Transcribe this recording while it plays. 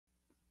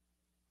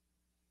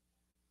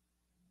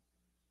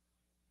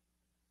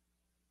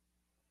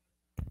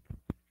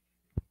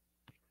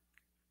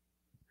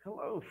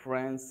Hello,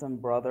 friends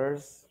and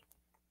brothers.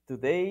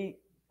 Today,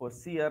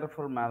 Poesia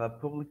Reformada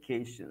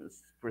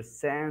Publications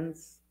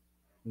presents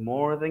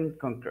More Than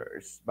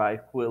Conquerors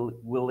by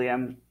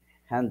William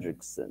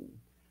Hendriksen.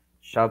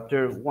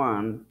 Chapter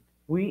 1,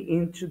 we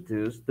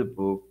introduce the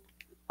book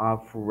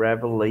of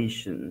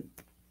Revelation.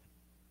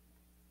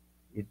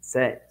 It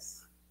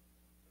says,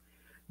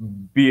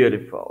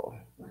 Beautiful,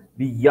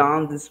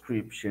 beyond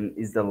description,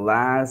 is the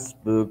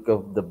last book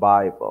of the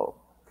Bible.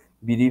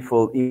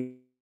 Beautiful in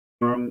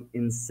form,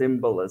 in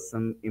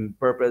symbolism, in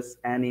purpose,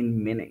 and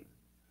in meaning.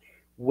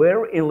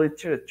 Where in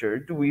literature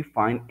do we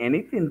find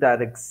anything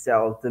that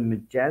excels the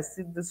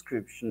majestic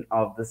description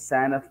of the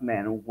Son of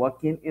Man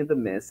walking in the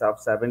midst of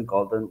seven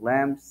golden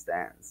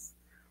lampstands?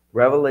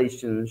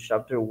 Revelation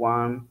chapter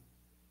 1,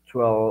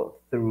 12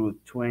 through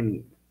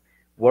 20.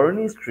 Where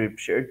in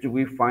Scripture do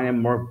we find a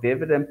more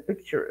vivid and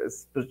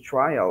picturesque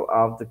portrayal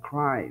of the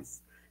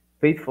Christ,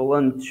 faithful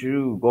and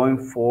true, going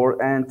forth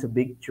and to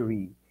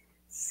victory,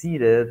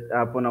 seated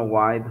upon a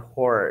white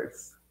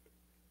horse,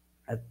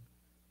 a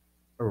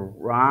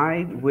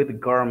ride with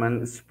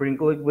garments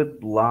sprinkled with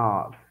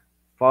blood,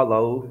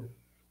 followed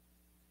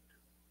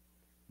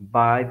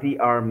by the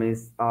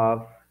armies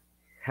of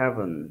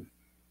heaven?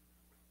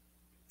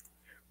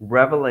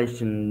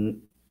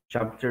 Revelation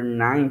chapter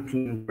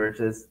 19,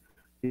 verses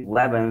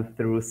 11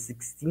 through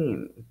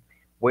 16,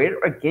 where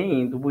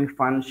again we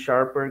find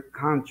sharper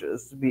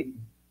contrast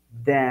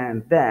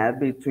than that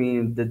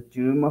between the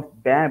doom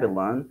of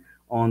Babylon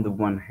on the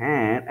one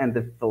hand and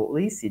the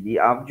felicity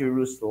of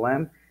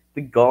Jerusalem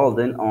the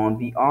golden on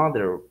the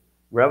other.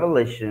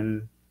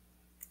 Revelation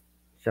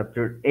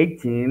chapter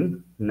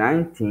 18,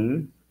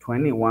 19,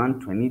 21,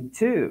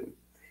 22.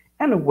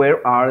 And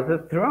where are the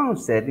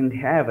thrones set in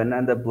heaven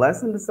and the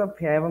blessedness of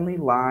heavenly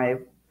life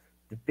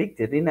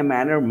depicted in a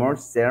manner more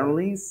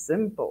certainly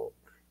simple,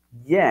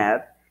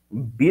 yet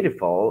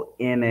beautiful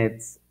in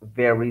its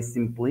very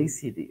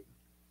simplicity?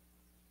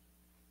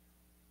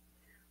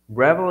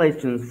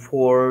 Revelation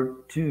 4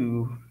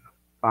 2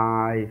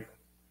 5,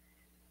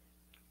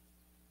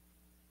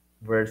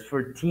 verse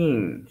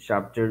 14,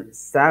 chapter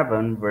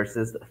 7,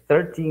 verses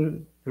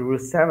 13 through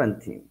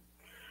 17.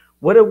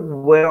 What a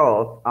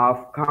wealth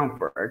of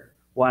comfort,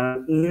 what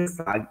an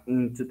insight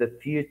into the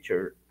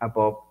future.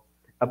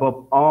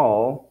 Above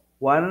all,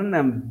 what an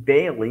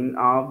unveiling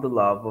of the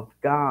love of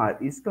God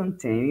is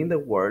contained in the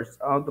words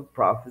of the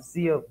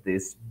prophecy of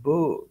this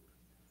book.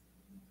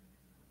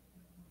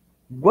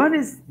 What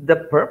is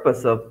the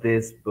purpose of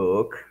this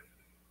book?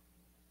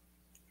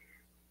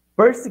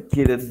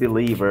 Persecuted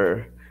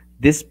believer,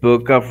 this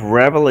book of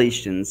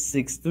Revelation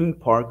seeks to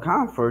impart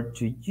comfort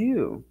to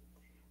you.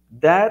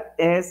 That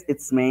is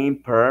its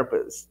main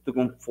purpose, to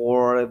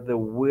comfort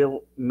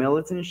the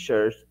militant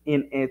church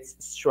in its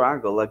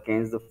struggle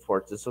against the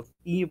forces of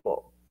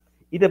evil.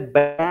 It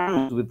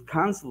abounds with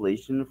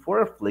consolation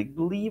for afflicted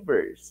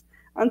believers,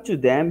 and to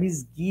them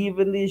is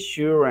given the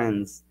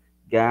assurance,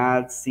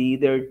 God see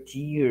their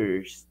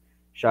tears.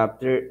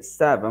 Chapter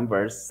 7,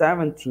 verse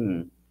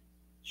 17.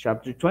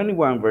 Chapter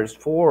 21, verse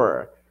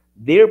 4.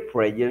 Their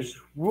prayers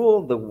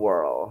rule the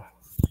world.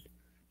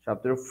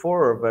 Chapter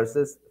 4,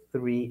 verses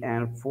 3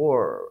 and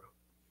 4.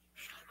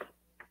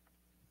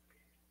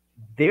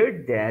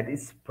 Their death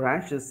is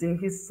precious in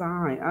his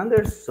sight, and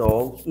their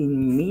soul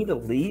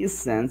immediately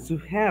ascends to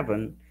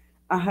heaven,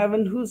 a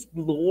heaven whose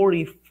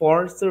glory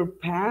far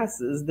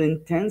surpasses the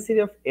intensity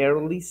of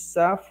earthly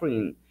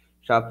suffering.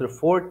 Chapter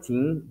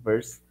 14,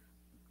 verse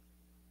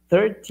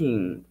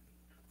 13.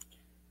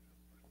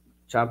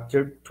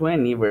 Chapter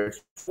 20,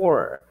 verse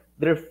 4.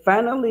 Their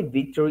finally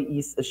victory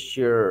is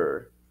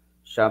assured.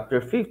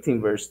 Chapter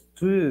 15, verse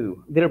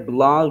 2. Their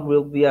blood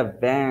will be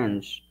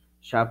avenged.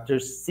 Chapter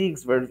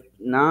 6, verse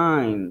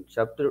 9.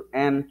 Chapter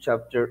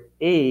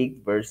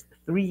 8, verse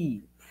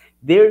 3.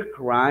 Their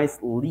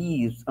Christ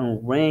lives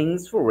and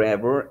reigns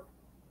forever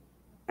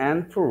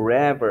and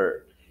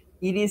forever.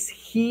 It is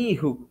He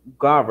who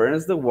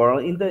governs the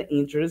world in the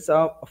interest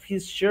of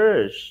His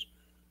church.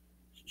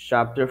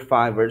 Chapter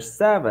 5, verse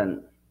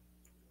 7.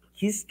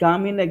 He's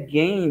coming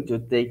again to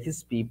take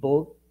his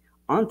people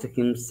unto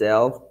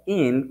himself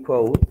in,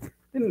 quote,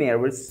 the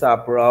marriage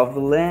supper of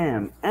the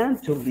Lamb,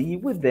 and to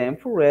live with them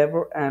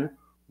forever and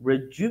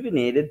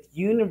rejuvenated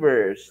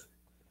universe.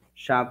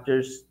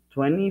 Chapters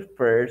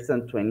 21st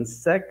and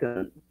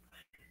 22nd.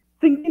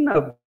 Thinking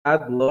of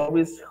that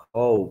glorious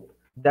hope,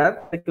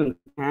 that second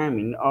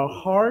coming, our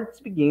hearts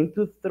begin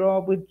to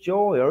throb with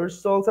joy, our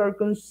souls are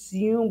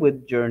consumed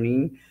with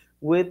journeying,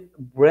 with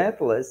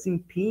breathless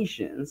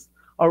impatience.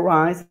 Our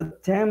eyes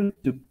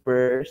attempt to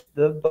pierce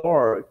the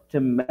dark,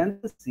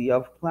 tremendous sea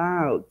of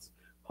clouds,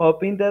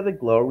 hoping that the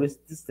glorious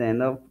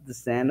descent of the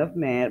Son of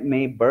Man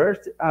may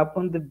burst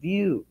upon the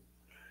view.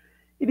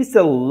 It is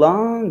a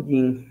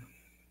longing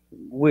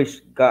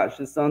which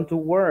gushes unto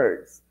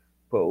words,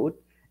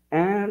 quote,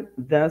 and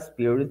the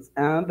spirits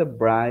and the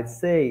bride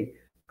say,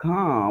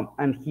 Come,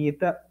 and he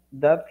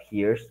that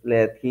hears,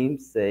 let him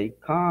say,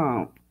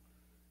 Come.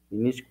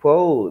 Finish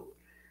quote.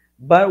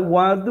 But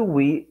what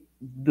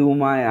do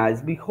my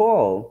eyes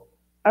behold?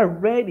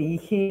 Already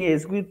he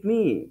is with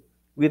me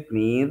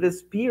in the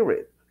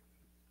spirit,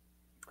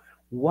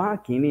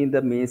 walking in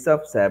the midst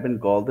of seven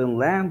golden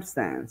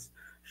lampstands.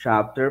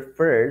 Chapter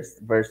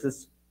 1,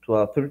 verses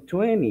 12 through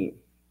 20.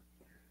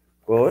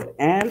 Quote,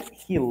 and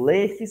he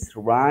laid his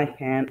right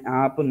hand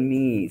upon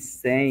me,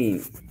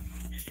 saying,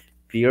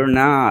 fear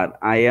not,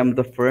 I am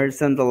the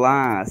first and the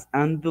last,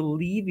 and the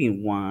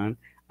living one.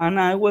 And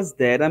I was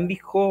dead, and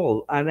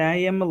behold, and I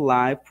am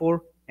alive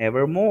for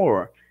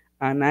evermore.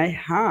 And I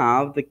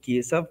have the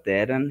keys of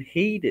death and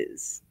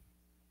Hades.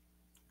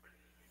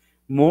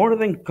 More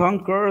than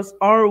conquerors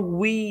are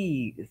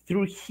we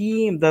through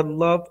him that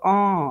loved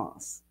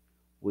us.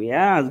 We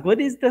ask,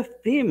 what is the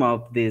theme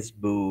of this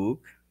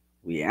book?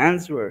 We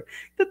answer,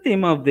 the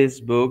theme of this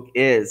book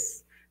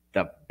is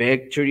the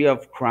victory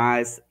of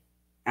Christ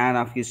and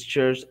of his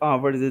church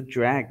over the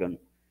dragon,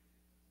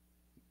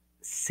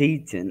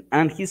 Satan,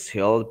 and his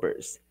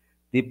helpers.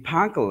 The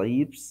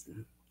apocalypse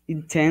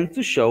intends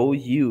to show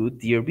you,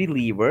 dear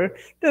believer,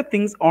 that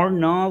things are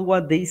not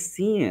what they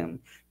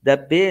seem.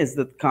 The beast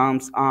that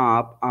comes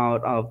up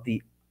out of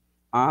the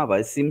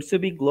Abba seems to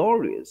be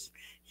glorious.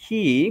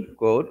 He,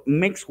 quote,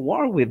 makes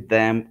war with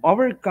them,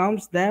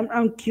 overcomes them,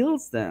 and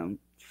kills them.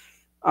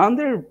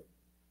 Under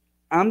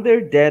and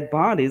their dead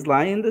bodies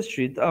lie in the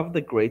street of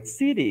the great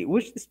city,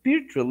 which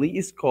spiritually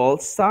is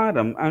called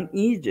Sodom and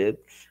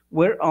Egypt,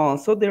 where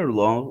also their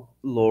Lord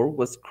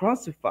was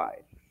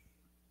crucified.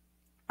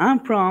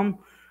 And from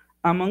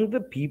among the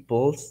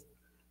peoples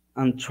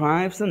and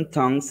tribes and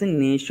tongues and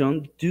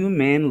nations do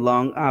men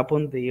long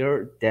upon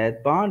their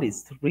dead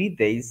bodies 3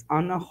 days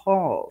and a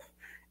half,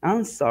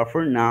 and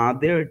suffer not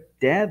their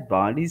dead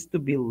bodies to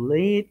be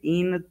laid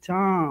in a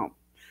tomb,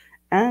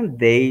 and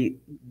they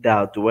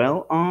that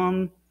dwell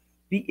on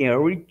the air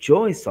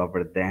rejoice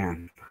over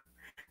them,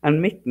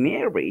 and make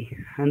merry,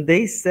 and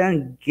they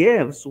send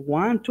gifts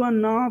one to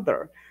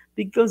another,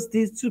 because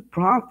these two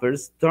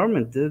prophets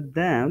tormented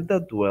them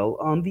that dwell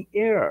on the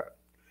air.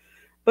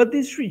 But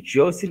this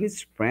rejoicing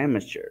is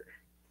premature.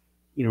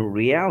 In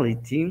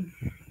reality,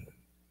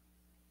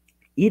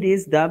 it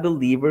is the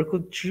believer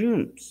who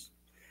triumphs.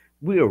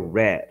 We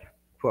read,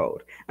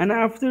 quote, and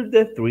after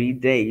the 3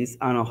 days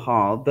and a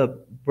half, the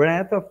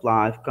breath of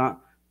life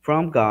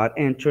from God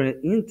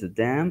entered into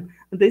them,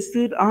 and they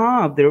stood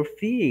up their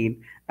feet,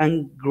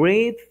 and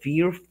great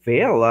fear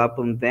fell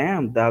upon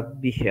them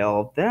that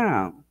beheld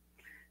them.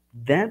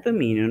 That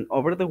dominion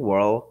over the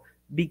world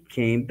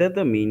became the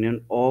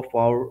dominion of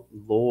our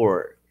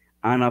Lord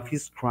and of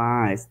his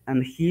Christ,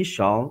 and he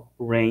shall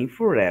reign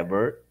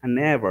forever and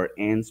ever.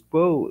 Ends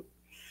quote.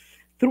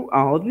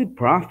 Throughout the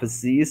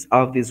prophecies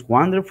of this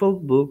wonderful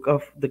book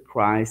of the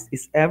Christ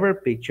is ever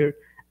pictured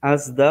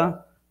as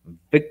the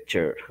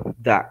victor,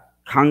 the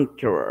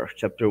conqueror.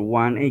 Chapter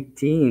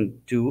 1:18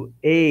 to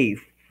 8,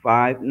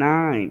 5,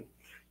 9.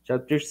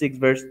 Chapter 6,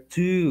 verse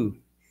 2,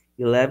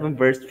 11,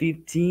 verse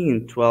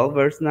 15, 12,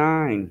 verse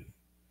 9.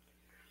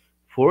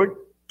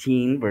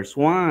 14 verse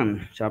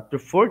 1, chapter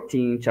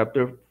 14,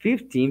 chapter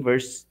 15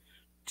 verse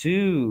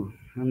 2,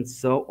 and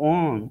so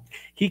on.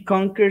 He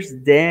conquers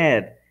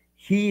death.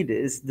 He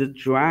is the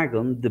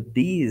dragon, the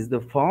beast,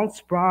 the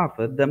false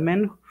prophet, the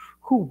men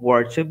who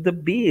worship the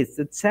beast,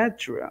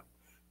 etc.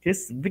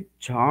 He's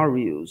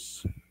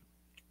victorious.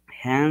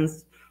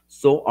 Hence,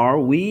 so are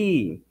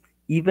we,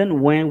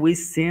 even when we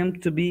seem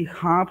to be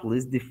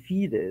hopeless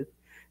defeated.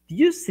 Do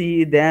you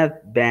see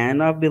that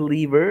band of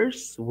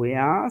believers? We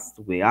asked,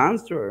 we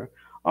answer.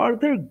 Are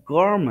their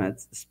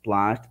garments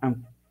splashed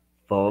and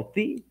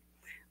filthy?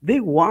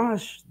 They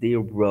wash their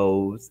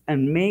robes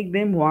and make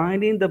them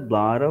white in the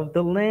blood of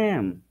the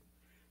Lamb.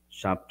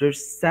 Chapter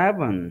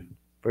 7,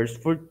 verse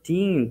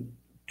 14,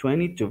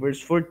 22, verse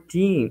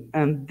 14.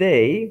 And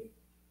they,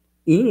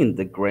 in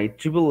the great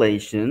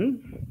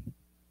tribulation,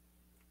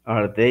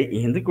 are they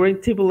in the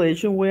great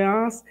tribulation? We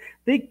ask.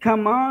 They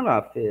come out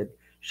of it.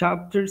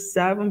 Chapter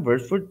 7,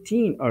 verse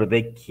 14. Are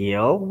they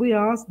killed? We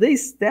ask. They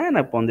stand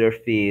upon their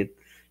feet.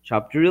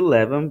 Chapter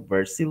 11,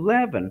 verse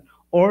 11.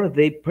 Or are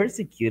they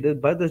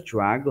persecuted by the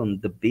dragon,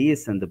 the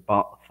beast, and the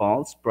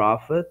false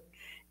prophet?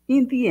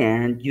 In the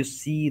end, you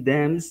see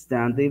them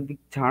standing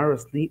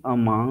victoriously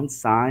on Mount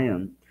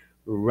Zion.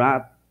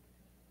 Ra-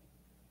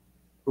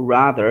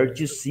 Rather,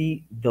 you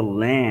see the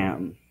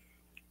Lamb,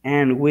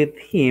 and with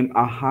him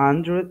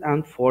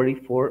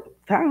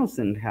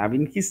 144,000,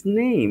 having his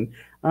name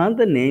and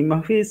the name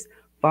of his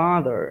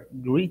Father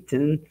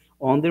written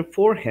on their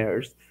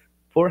foreheads.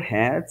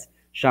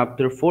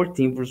 Chapter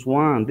 14, verse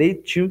 1. They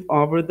triumph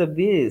over the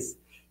beast.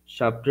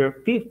 Chapter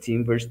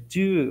 15, verse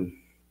 2.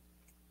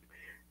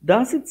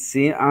 Does it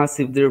seem as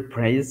if their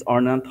prayers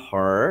are not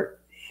heard?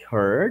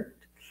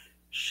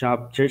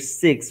 Chapter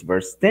 6,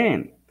 verse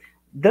 10.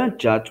 The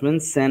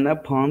judgments sent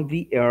upon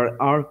the earth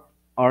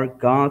are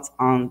God's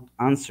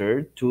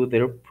answer to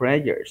their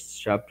prayers.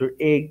 Chapter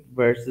 8,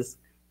 verses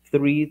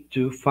 3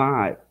 to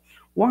 5.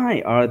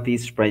 Why are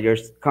these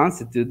prayers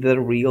constitute the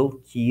real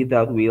key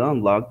that will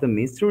unlock the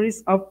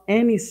mysteries of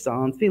any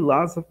sound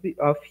philosophy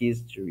of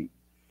history?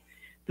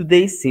 Do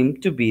they seem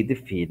to be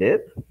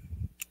defeated?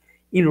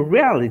 In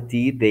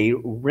reality, they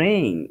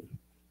reign.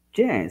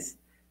 Yes,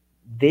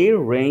 they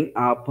reign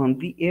upon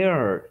the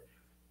earth.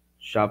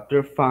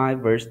 Chapter 5,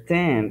 verse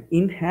 10.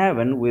 In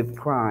heaven with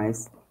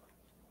Christ,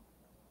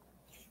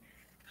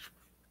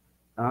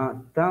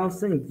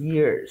 1,000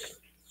 years.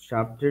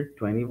 Chapter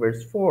 20,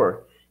 verse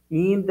 4.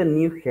 In the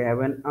new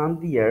heaven and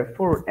the earth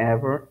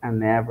forever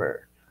and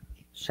ever.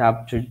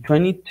 Chapter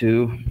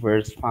 22,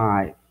 verse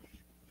 5.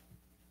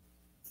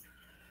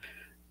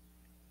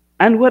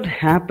 And what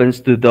happens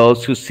to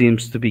those who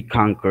seems to be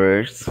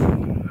conquerors?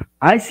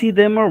 I see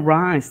them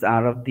arise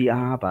out of the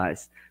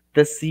abyss,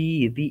 the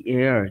sea, the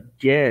air.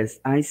 Yes,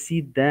 I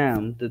see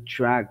them, the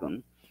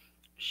dragon.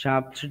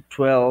 Chapter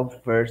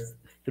 12, verse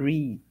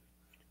 3.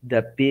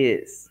 The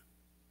beast.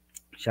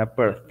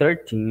 Chapter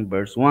 13,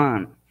 verse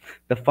 1.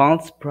 The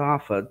false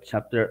prophet,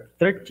 chapter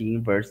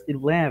 13, verse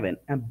 11,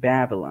 and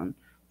Babylon,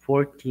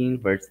 14,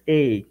 verse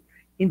 8,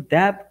 in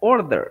that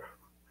order.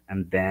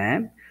 And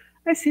then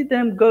I see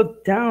them go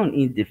down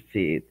in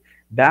defeat.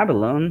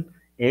 Babylon,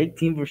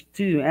 18, verse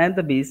 2, and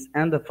the beast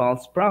and the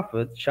false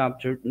prophet,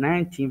 chapter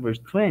 19, verse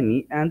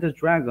 20, and the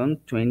dragon,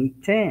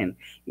 20:10,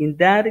 in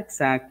that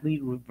exactly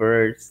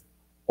reverse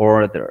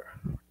order.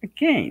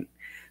 Again,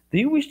 do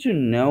you wish to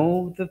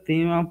know the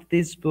theme of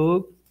this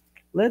book?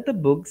 Let the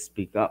book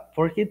speak up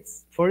for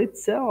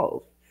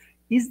itself.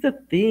 Is the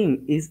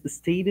theme is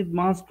stated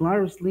most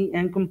gloriously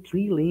and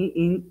completely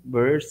in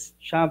verse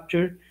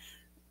chapter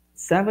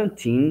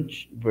 17,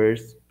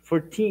 verse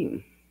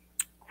 14.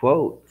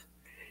 Quote,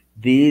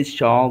 these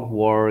shall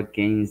war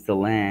against the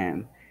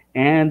Lamb,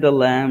 and the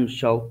Lamb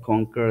shall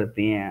conquer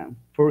them.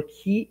 For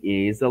he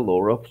is the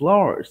Lord of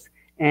lords,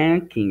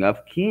 and King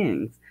of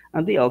kings,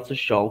 and they also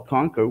shall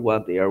conquer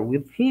what they are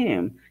with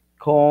him,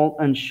 called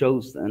and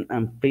chosen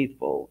and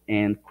faithful.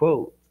 End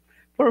quote.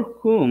 For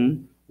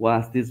whom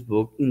was this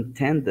book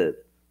intended?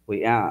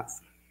 We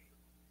ask.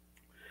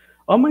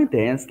 On my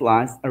desk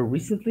lies a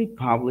recently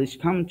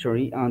published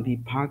commentary on the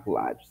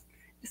Apocalypse.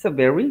 It's a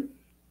very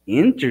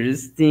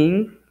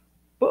interesting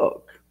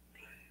book.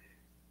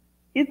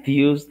 It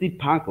views the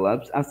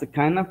apocalypse as a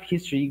kind of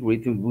history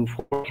written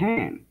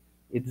beforehand.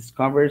 It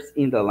discovers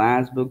in the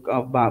last book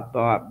of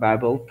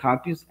Bible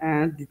copious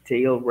and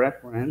detailed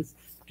reference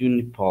to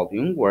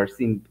Napoleon wars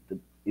in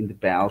the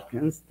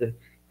Balkans, the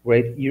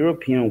Great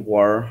European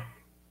War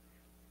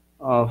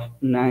of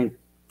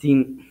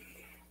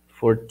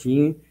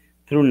 1914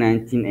 through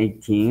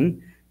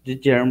 1918, the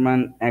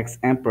German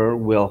ex-emperor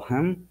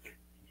Wilhelm,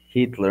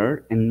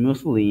 Hitler and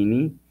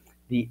Mussolini,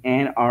 the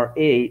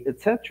NRA,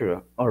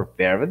 etc., or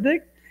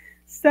verdict,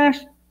 such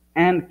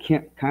and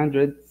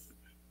kindred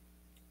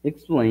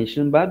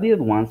explanation, but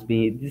did once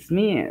be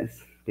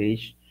dismissed.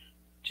 Page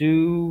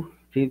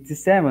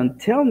 257.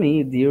 Tell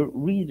me, dear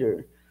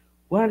reader,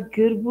 what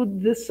good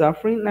would the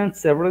suffering and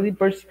severely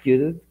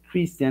persecuted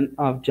Christian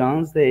of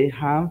John's day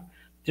have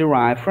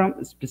derived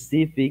from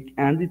specific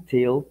and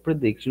detailed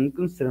prediction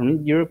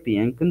concerning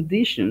European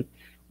conditions,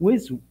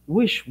 which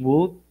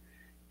would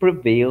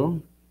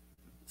prevail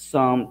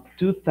some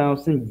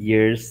 2,000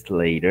 years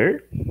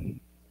later?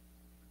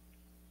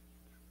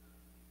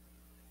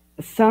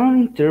 A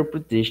sound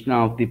interpretation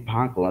of the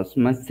Apocalypse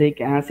must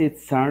take as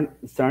its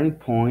starting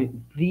point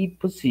the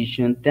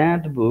position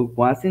that the book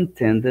was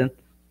intended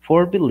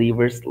for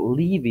believers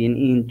living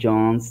in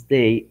John's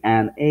day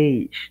and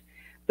age.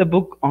 The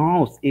book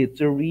owes its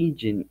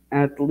origin,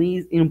 at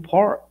least in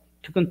part,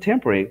 to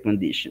contemporary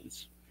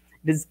conditions.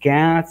 It is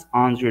God's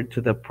answer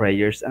to the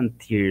prayers and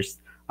tears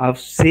of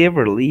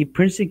severely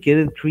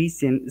persecuted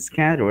Christians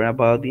scattered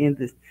about in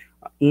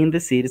the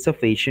cities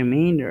of Asia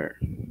Minor.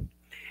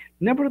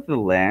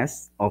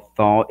 Nevertheless,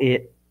 although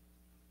it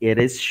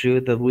is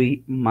true that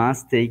we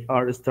must take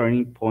our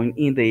starting point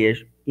in the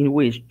age in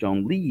which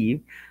John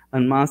lived,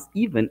 and must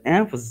even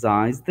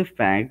emphasize the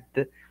fact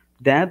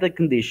that the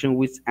condition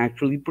which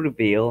actually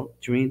prevailed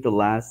during the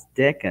last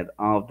decade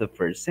of the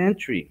first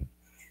century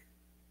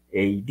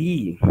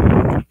AD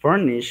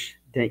furnish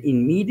the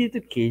immediate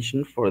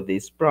occasion for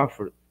this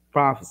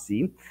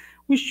prophecy,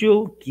 we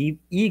should give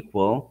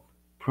equal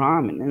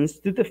prominence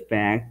to the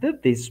fact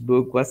that this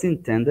book was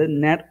intended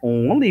not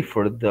only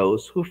for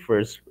those who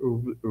first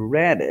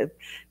read it,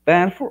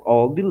 but for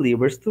all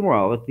believers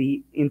throughout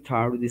the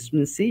entire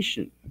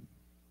dispensation.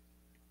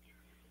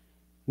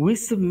 We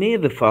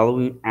submit the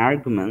following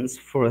arguments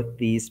for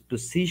this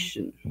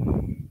position.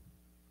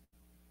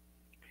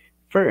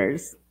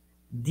 First,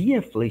 the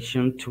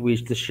affliction to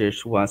which the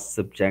church was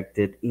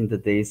subjected in the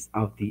days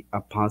of the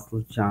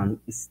Apostle John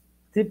is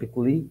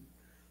typically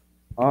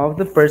of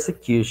the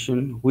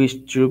persecution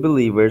which true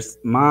believers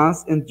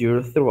must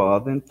endure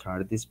throughout the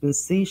entire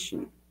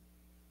dispensation.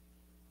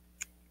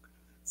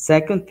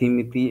 Second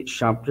Timothy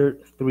chapter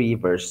 3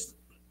 verse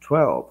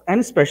 12, and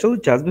especially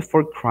just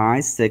before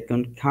Christ's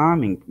second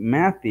coming.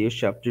 Matthew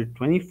chapter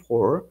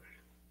 24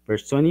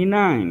 verse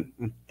 29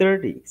 and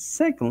 30.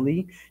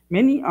 Secondly,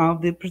 many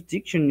of the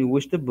predictions in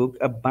which the book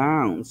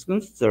abounds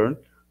concern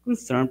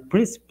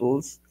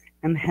principles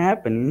and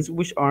happenings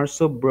which are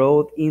so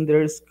broad in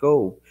their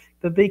scope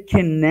that they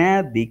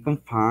cannot be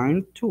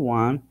confined to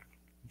one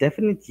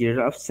definite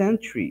year of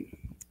century.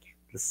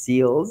 The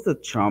seals, the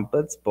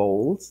trumpets,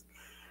 bowls,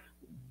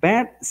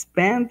 but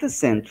spanned the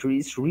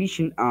centuries,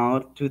 reaching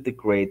out to the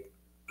great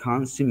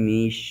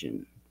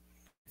consummation.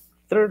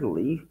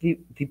 Thirdly, the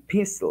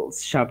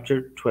epistles,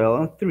 chapter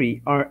 12 and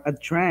 3, are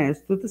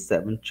addressed to the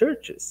seven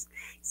churches.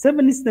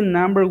 Seven is the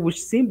number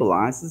which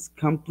symbolizes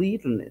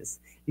completeness.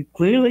 It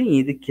clearly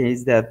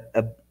indicates that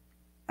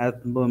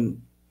admon-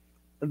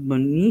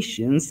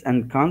 admonitions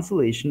and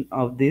consolation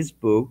of this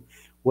book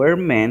were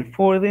meant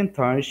for the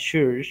entire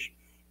church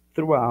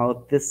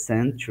throughout the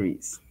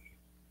centuries.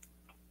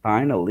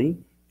 Finally,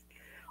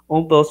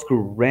 all those who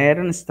read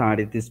and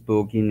studied this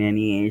book in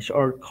any age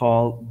are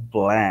called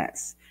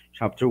blessed.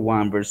 Chapter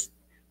 1, verse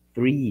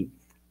 3.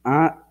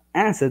 Uh,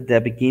 as at the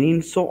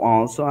beginning, so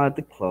also at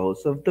the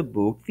close of the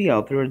book, the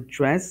author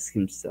addresses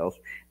himself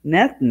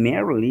not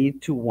merely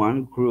to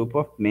one group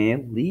of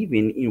men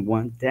living in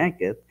one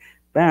decade,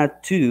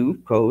 but to,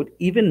 quote,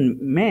 even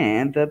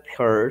men that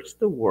heard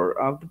the word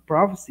of the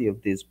prophecy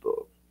of this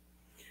book.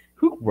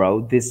 Who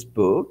wrote this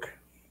book?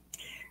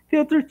 The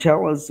author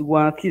tells us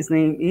what his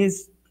name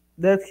is,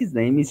 that his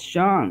name is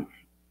John.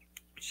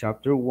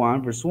 Chapter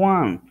 1, verse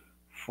 1,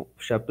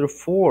 chapter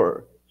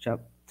 4,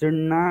 chapter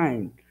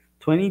 9,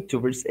 22,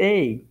 verse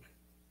 8.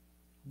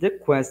 The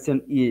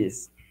question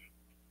is,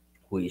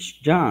 who is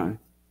John?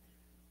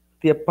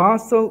 The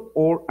apostle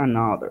or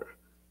another?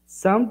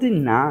 Some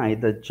deny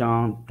that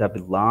John, the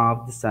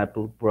beloved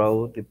disciple,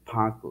 wrote the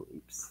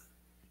apocalypse.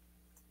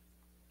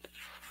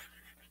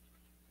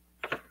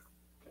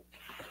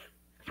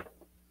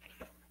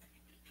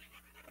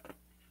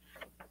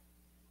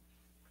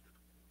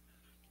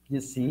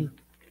 You see,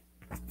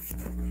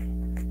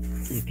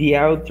 the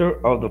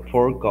author of the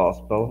four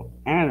Gospels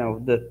and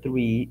of the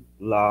three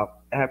love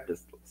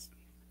epistles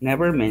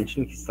never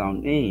mentioned his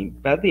own name,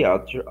 but the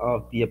author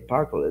of the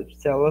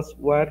Apocalypse tells us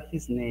what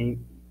his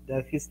name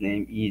that his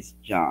name is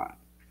John.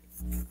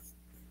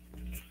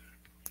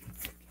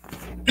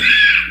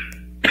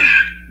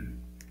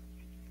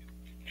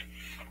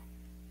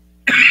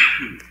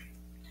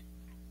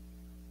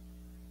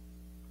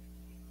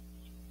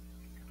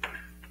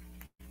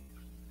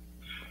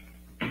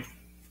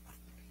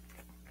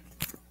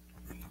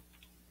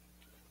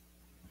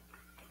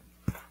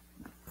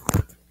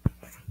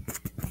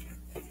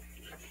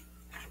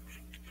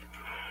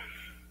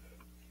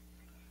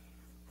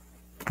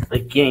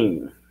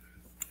 Again,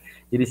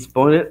 it is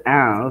pointed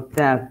out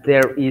that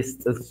there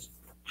is a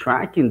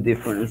striking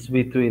difference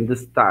between the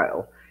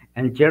style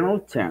and general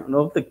tone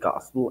of the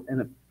Gospel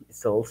and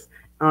epistles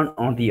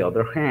on the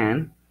other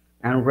hand,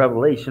 and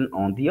Revelation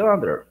on the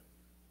other.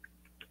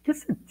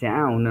 Just sit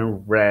down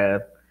and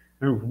read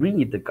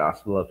the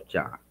Gospel of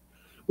John.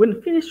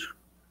 When finished,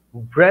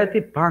 read the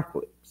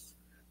Apocalypse.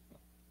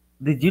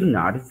 Did you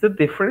notice the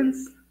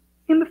difference?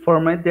 In the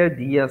former, the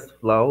ideas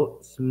flow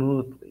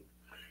smoothly.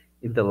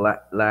 In the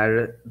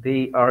latter,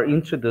 they are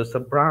introduced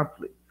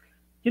abruptly.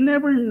 You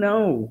never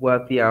know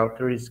what the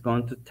author is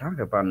going to talk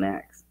about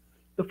next.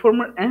 The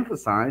former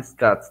emphasizes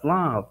God's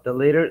love, the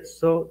latter,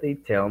 so they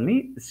tell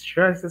me,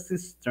 stresses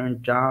his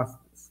stern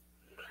justice.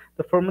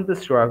 The former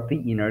describes the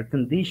inner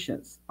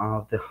conditions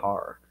of the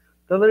heart.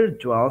 The latter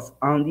dwells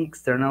on the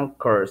external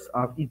course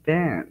of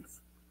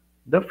events.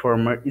 The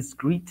former is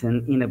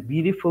written in a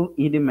beautiful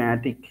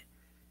idiomatic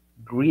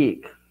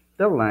Greek.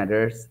 The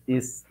latter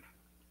is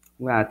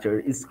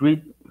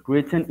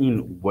written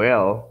in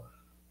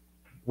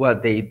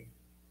what they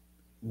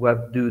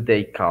what do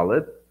they call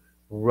it?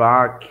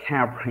 Rock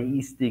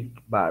Hebraistic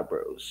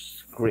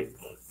barbarous Greek.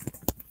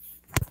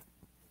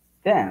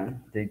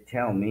 Then they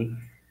tell me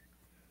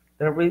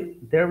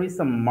there is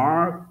a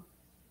marked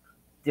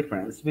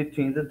difference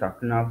between the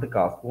doctrine of the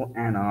gospel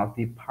and of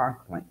the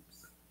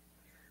apocalypse.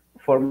 The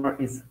former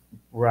is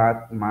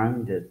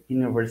broad-minded,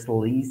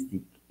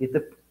 universalistic.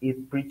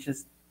 It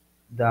preaches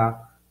the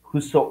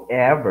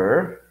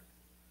whosoever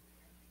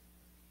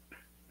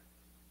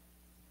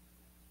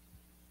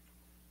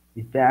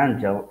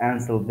evangel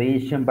and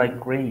salvation by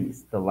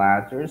grace. The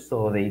latter,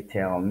 so they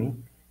tell me,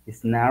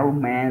 is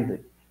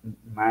narrow-minded,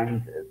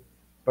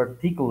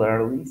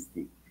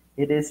 particularistic.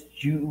 It is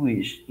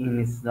Jewish in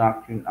its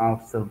doctrine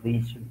of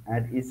salvation,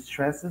 and it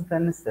stresses the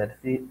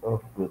necessity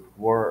of good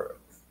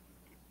works.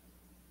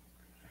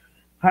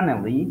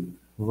 Finally,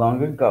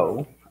 long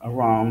ago,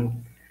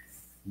 around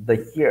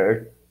the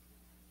year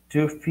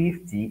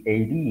 250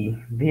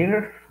 AD,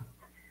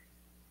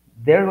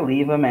 there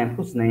lived a man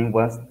whose name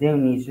was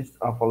Dionysius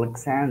of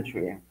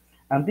Alexandria,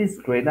 and this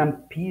great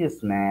and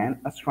pious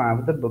man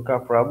ascribed the book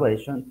of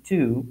Revelation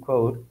to,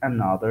 quote,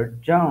 another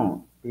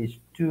John, page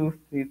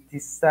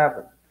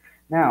 257.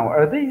 Now,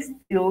 are they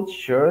still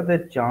sure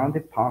that John the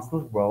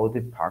Apostle wrote the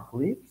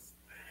Apocalypse?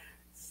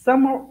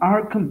 Some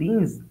are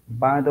convinced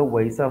by the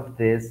ways of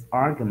these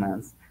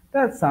arguments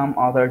that some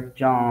other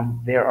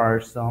John, there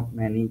are so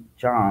many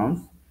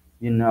Johns,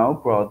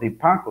 wrote the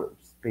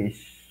Apocalypse,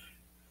 page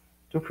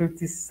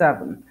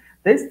 257.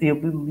 They still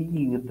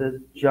believe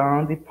that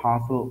John the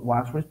Apostle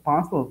was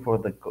responsible for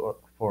the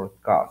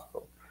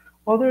gospel.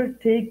 Others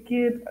take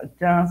it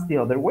just the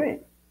other way.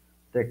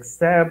 They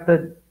accept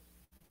the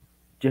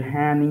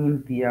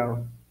Johannine,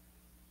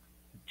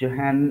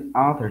 Johannine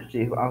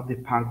authorship of the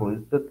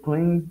Apocalypse, but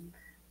claim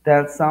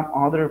that some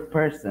other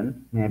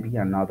person, maybe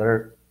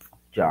another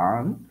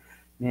John,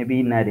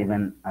 maybe not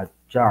even a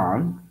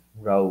John,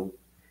 wrote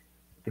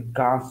the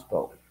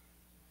Gospel,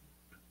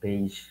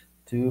 page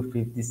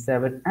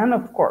 257. And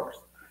of course,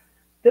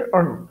 there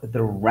are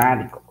the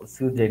radicals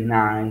who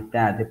deny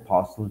that the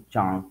Apostle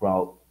John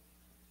wrote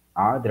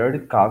either the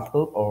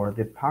Gospel or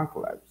the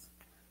Apocalypse.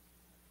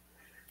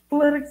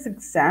 But let's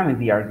examine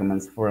the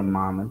arguments for a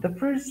moment. The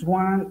first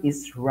one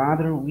is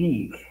rather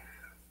weak,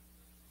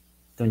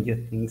 don't you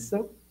think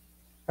so?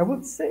 I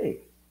would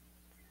say.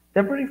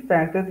 The very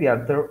fact that the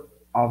author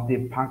of the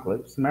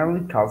Apocalypse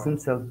merely calls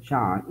himself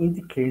John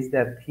indicates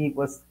that he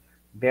was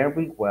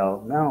very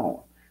well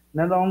known,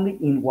 not only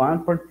in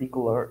one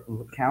particular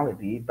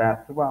locality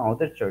but throughout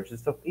the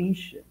churches of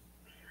Asia.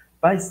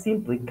 By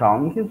simply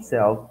calling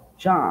himself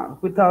John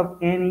without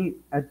any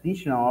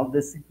additional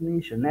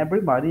designation,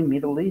 everybody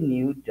immediately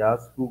knew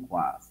just who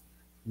was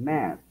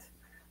meant.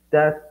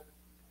 That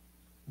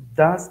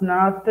does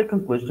not the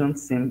conclusion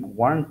seem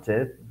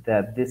warranted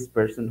that this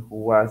person who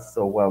was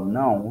so well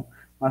known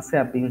must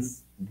have been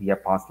the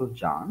Apostle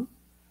John?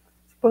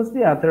 Suppose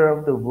the author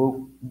of the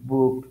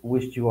book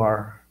which you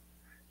are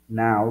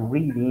now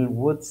reading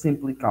would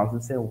simply call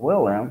himself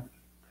William.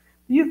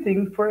 Do you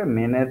think for a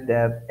minute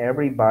that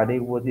everybody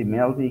would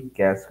immediately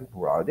guess who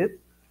wrote it?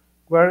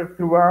 We're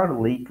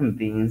thoroughly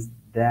convinced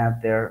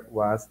that there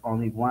was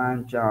only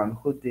one John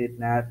who did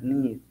not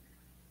need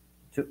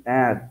to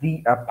add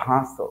the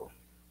apostle,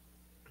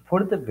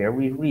 for the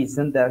very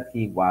reason that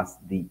he was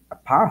the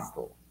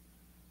apostle.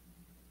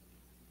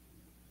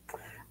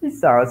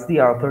 Besides,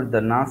 the author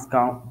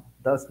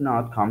does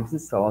not call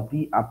himself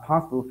the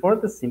apostle for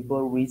the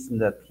simple reason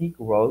that he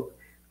wrote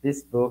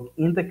this book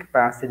in the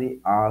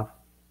capacity of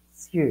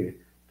seer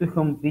to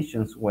whom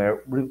visions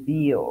were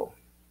revealed.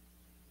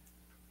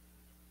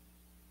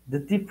 The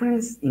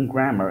difference in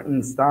grammar,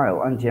 in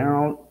style, and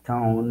general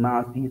tone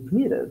must be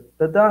admitted.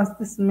 But does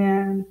this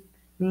mean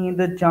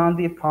that John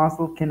the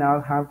Apostle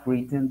cannot have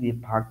written the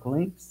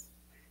Apocalypse?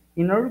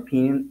 In our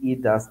opinion,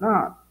 it does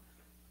not.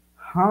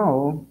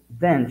 How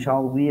then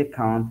shall we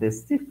account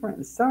this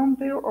difference? Some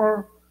there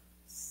are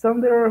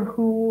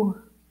who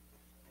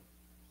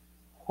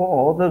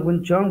hold that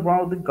when John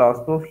wrote the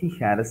Gospel, he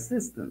had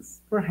assistants.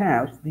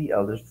 Perhaps the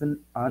elders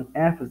on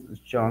Ephesus,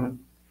 John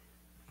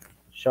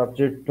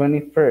chapter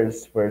 21,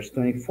 verse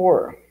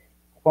 24,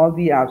 while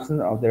the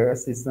absence of their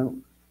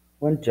assistant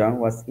when John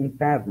was in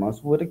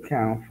Patmos would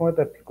account for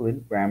the peculiar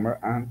grammar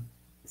and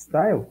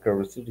style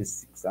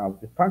characteristics of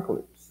the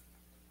Apocalypse.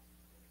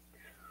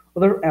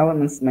 Other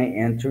elements may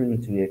enter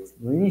into the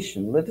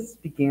explanation. Let us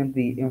begin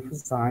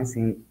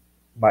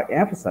by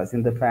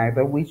emphasizing the fact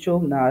that we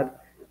should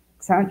not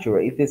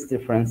exaggerate this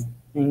difference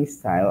in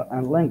style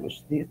and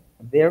language.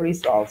 There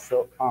is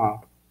also a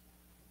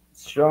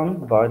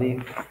strong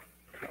body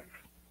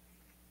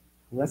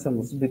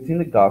resemblance between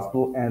the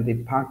Gospel and the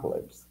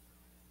Apocalypse.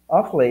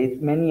 Of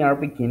late, many are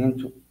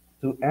beginning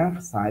to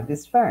emphasize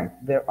this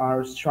fact. There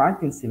are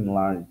striking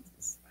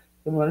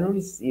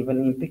similarities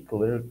even in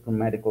peculiar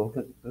grammatical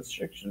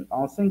construction,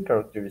 also in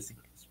characteristic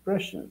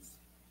expressions.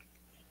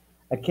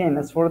 Again,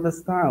 as for the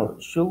style,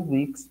 should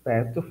we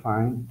expect to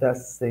find the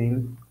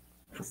same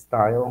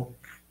style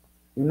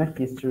in a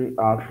history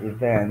of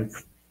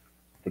events,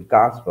 the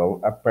Gospel,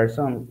 a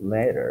personal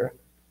letter,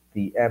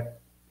 the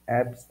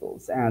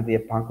epistles, and the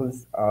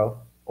apocalypse of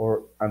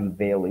or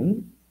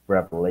unveiling,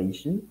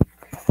 revelation?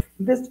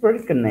 In this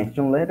very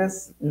connection, let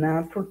us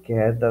not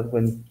forget that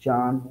when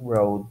John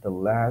wrote the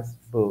last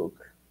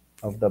book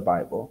of the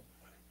Bible,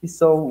 his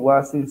soul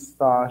was in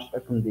such a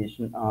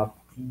condition of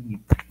deep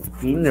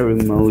inner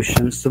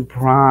emotion,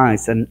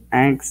 surprise, and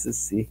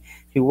ecstasy.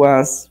 He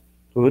was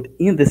put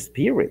in the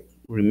spirit.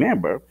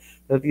 Remember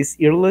that his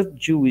early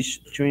Jewish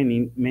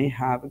training may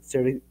have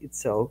exerted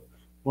itself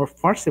more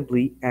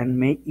forcibly and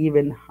may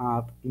even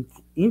have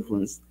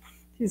influenced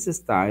his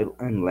style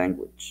and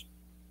language.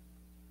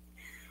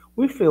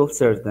 We feel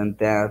certain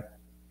that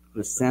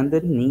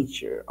transcendent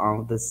nature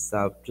of the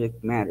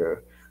subject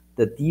matter,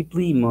 the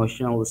deeply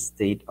emotional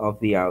state of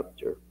the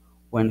author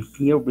when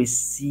he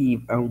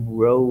received and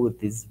wrote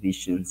these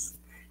visions,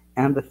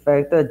 and the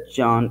fact that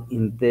John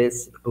in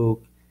this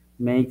book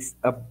makes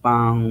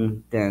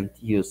abundant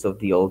use of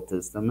the Old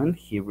Testament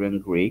Hebrew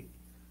and Greek,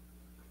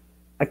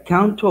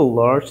 account to a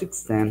large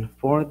extent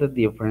for the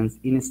difference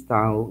in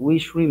style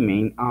which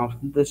remain after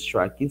the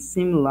striking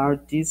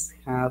similarities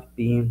have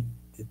been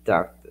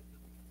deducted.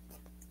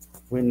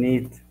 We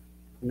need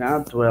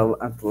not dwell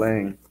at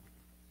length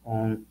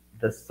on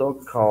the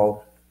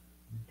so-called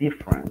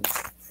difference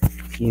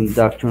in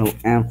doctrinal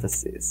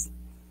emphasis.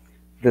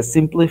 The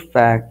simple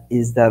fact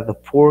is that the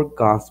four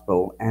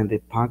Gospels and the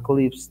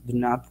Apocalypse do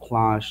not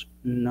clash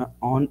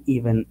on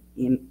even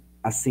in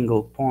a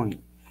single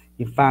point.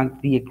 In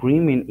fact, the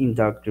agreement in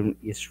doctrine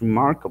is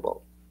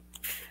remarkable.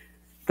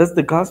 Does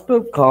the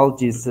Gospel call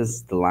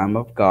Jesus the Lamb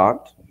of God?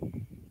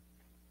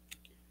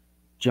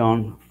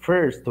 John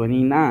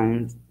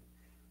 1:29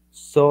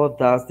 So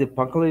does the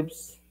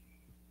apocalypse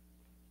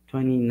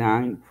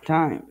 29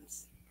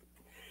 times.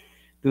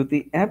 Do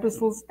the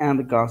epistles and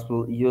the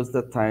gospel use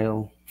the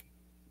title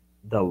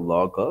the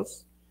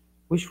Logos,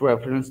 which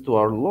reference to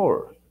our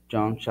Lord?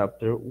 John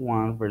chapter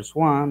 1 verse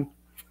 1,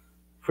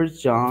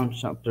 First John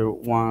chapter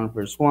 1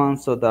 verse 1,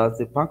 so does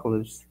the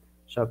Apocalypse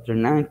chapter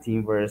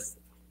 19 verse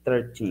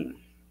 13.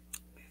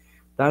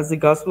 Does the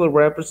gospel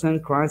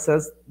represent Christ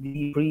as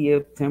the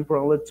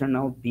pre-temporal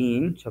eternal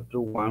being? Chapter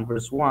 1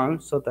 verse 1,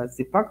 so that's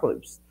the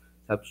Apocalypse.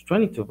 Chapter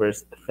 22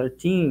 verse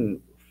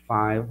 13,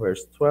 5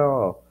 verse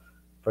 12,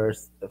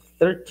 verse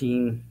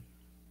 13.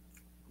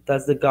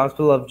 Does the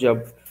Gospel of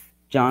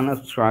John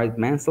ascribe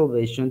man's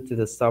salvation to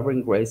the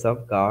sovereign grace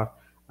of God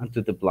and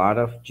to the blood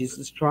of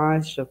Jesus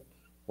Christ? Chapter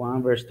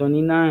 1 verse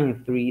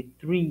 29, 3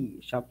 3,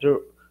 chapter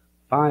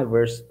 5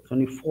 verse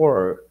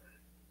 24,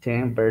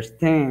 10 verse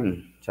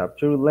 10,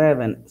 chapter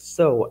 11.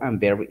 So, and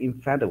very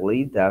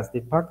emphatically, does the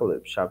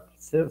Apocalypse,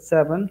 chapter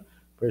 7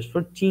 verse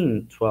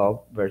 14, 12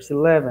 verse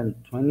 11,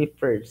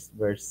 21st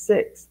verse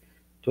 6,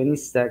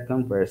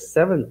 22nd verse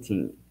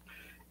 17.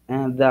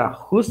 And the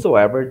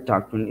whosoever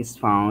doctrine is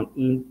found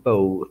in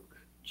both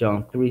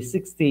John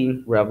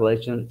 3:16,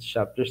 Revelation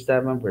chapter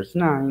 7 verse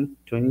 9,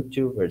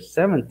 22 verse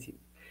 17.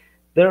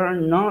 There are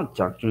no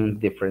doctrinal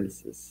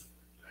differences.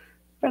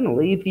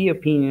 Finally, the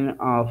opinion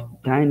of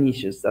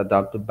Dionysius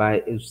adopted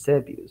by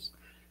Eusebius.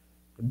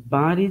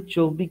 But it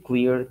should be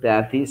clear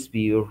that this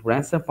view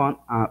rests upon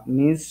a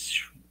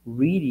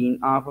misreading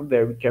of a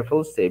very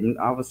careful statement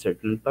of a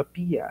certain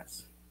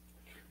Papias,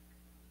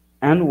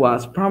 and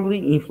was probably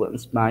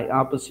influenced by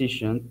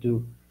opposition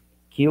to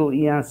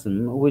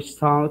Chiliasm, which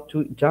sought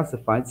to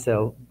justify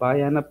itself by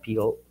an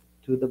appeal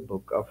to the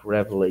book of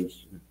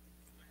Revelation.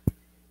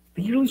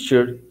 The early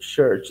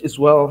church is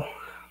well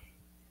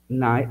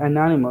nigh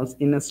anonymous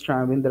in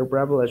ascribing the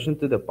revelation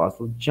to the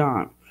Apostle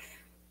John.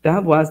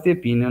 That was the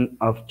opinion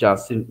of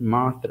Justin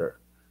Martyr,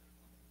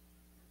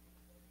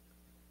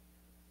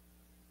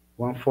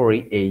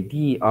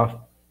 140 AD, of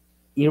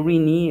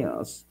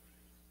Irenaeus,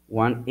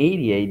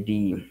 180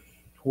 AD,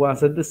 who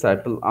was a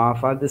disciple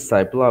of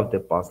the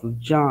Apostle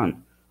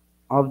John,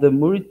 of the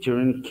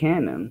Muratorian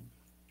canon,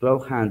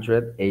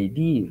 1200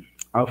 AD,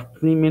 of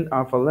Clement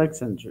of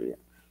Alexandria,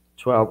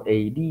 12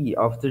 AD,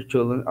 of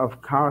Tertullian of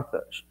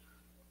Carthage,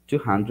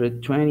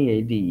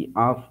 220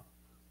 AD, of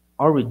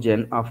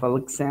Origen of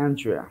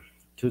Alexandria,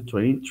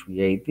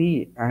 223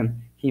 AD,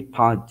 and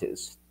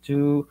Hippolytus,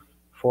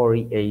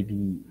 240 AD.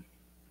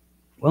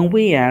 When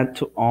we add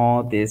to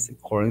all this,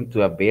 according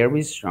to a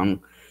very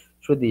strong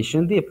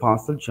tradition, the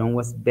Apostle John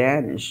was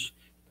banished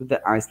to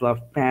the isle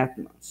of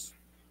Patmos,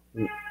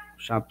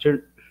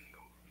 chapter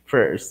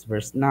 1st,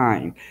 verse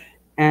 9,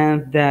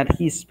 and that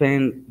he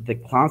spent the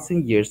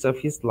closing years of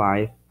his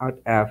life at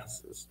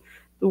Ephesus,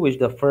 to which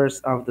the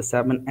first of the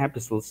seven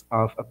epistles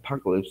of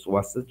Apocalypse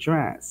was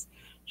addressed,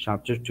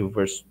 chapter 2,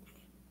 verse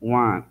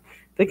 1.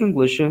 The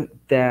conclusion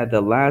that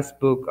the last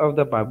book of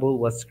the Bible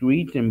was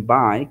written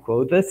by,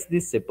 quote, the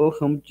disciple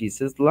whom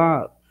Jesus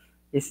loved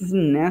is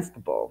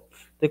inescapable.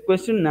 The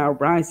question now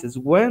arises,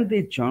 when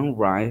did John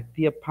write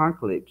the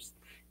Apocalypse?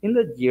 In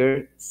the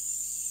year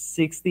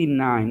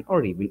 69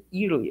 or even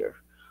earlier?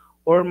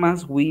 Or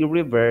must we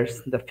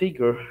reverse the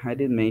figure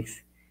and it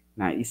makes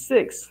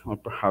 96 or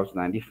perhaps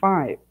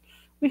 95?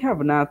 We have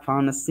not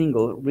found a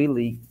single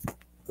really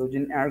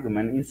cogent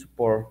argument in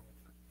support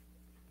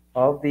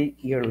of the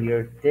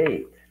earlier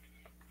date.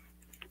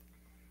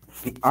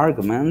 The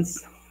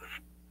arguments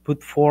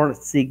put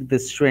forth seek the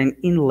strength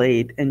in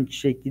late and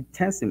shaky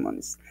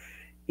testimonies,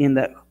 in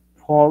the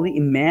wholly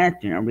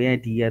imaginary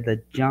idea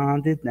that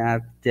John did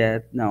not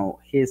yet know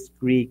his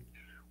Greek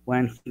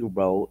when he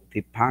wrote the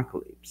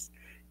Apocalypse,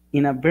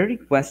 in a very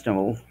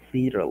questionable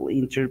literal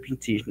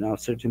interpretation of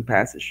certain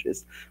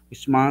passages,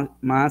 which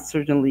must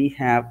certainly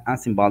have a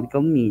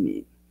symbolical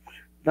meaning.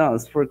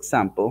 Thus, for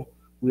example,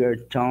 we are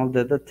told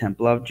that the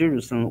Temple of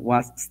Jerusalem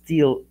was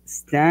still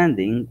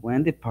standing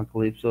when the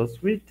Apocalypse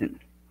was written.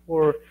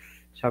 For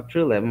chapter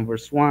 11,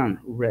 verse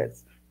 1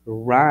 reads,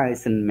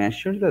 rise and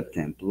measure the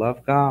temple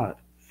of God.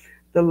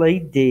 The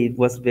late date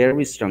was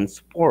very strong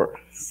support,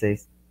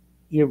 says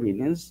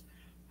Irenaeus,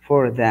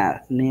 for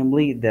that,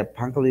 namely the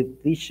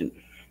Apocalypse vision,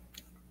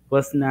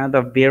 was not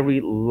a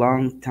very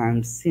long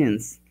time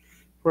since,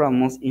 for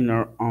almost in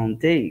our own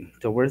day,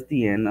 towards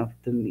the end of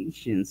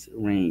Domitian's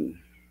reign.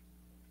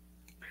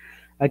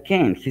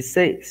 Again, he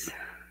says,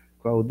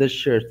 quote, the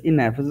church in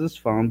Ephesus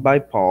found by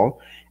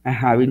Paul, and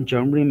having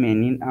John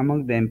remaining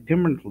among them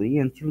permanently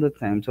until the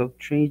times of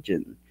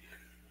Trajan,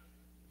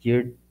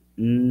 year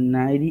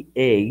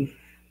 98,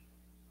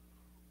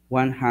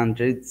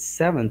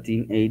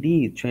 117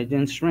 AD,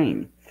 Trajan's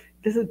reign.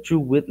 It is a true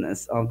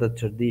witness of the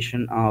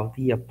tradition of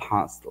the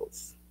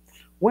apostles.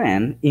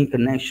 When, in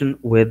connection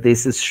with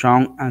this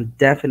strong and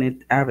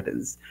definite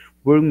evidence,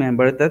 we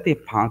remember that the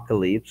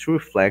Apocalypse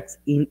reflects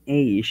an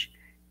age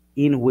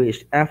in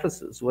which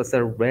Ephesus was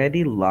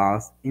already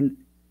lost in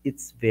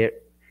its,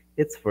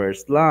 its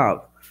first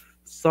love.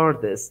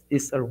 Sardis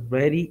is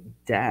already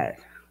dead.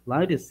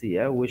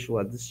 Laodicea, which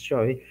was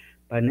destroyed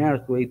by an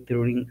earthquake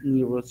during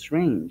Nero's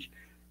reign,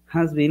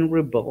 has been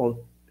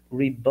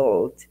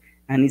rebuilt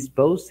and is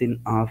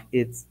boasting of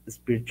its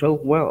spiritual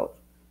wealth.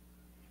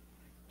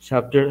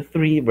 Chapter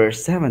 3,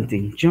 verse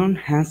 17. John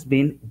has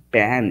been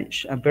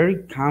banished, a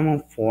very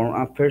common form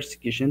of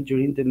persecution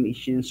during the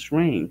mission's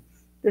reign.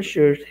 The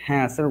church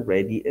has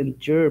already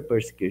endured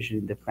persecution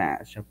in the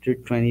past. Chapter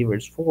 20,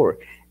 verse 4.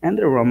 And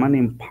the Roman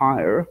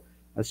Empire,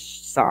 as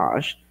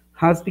such,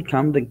 has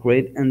become the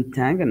great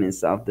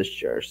antagonist of the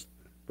church.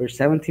 Verse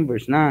 17,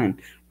 verse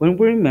 9. When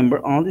we remember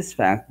all these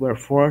facts, we are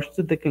forced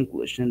to the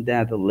conclusion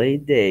that the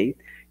late date,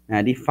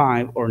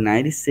 95 or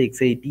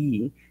 96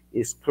 AD,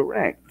 is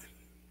correct.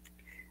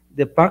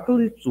 The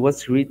Apocalypse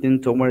was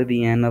written toward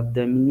the end of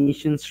the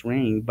omniscience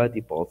reign by the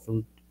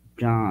Apostle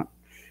John.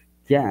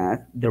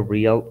 Yet the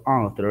real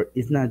author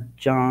is not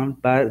John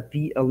but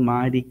the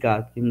Almighty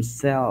God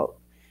Himself.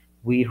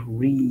 We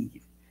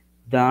read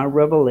the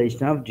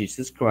revelation of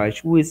Jesus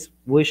Christ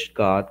which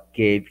God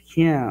gave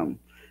him,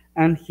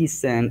 and he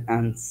sent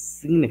and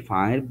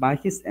signified by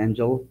his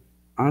angel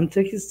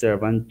unto his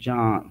servant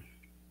John.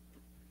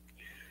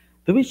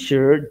 To be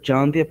sure,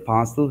 John the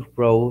Apostle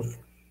wrote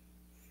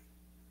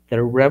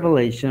the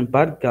revelation,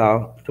 but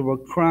God,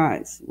 through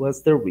Christ,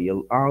 was the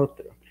real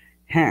author.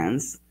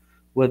 Hence,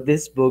 what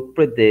this book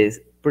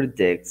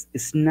predicts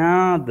is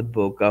not the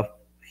book of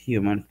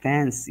human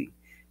fancy,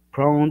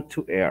 prone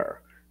to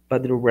error,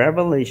 but the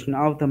revelation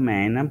of the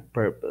man and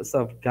purpose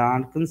of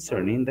God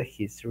concerning the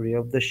history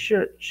of the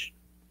Church.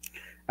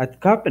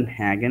 At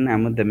Copenhagen,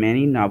 among the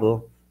many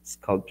noble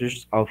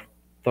sculptures of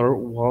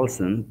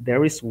Thorwaldsen,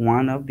 there is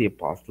one of the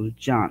Apostle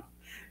John.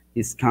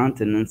 His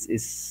countenance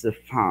is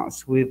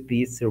suffused with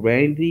the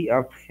serenity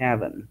of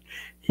heaven.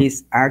 He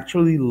is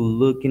actually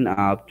looking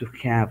up to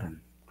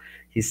heaven.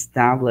 His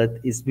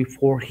tablet is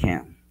before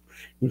him.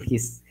 In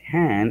his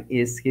hand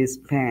is his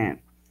pen.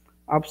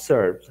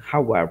 Observe,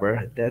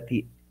 however, that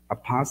the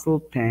apostle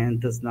pen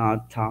does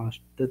not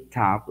touch the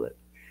tablet.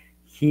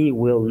 He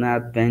will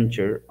not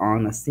venture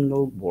on a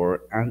single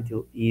word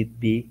until it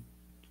be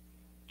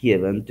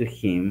given to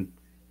him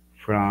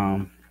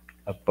from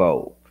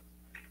above.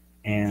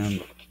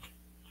 And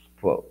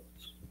quote.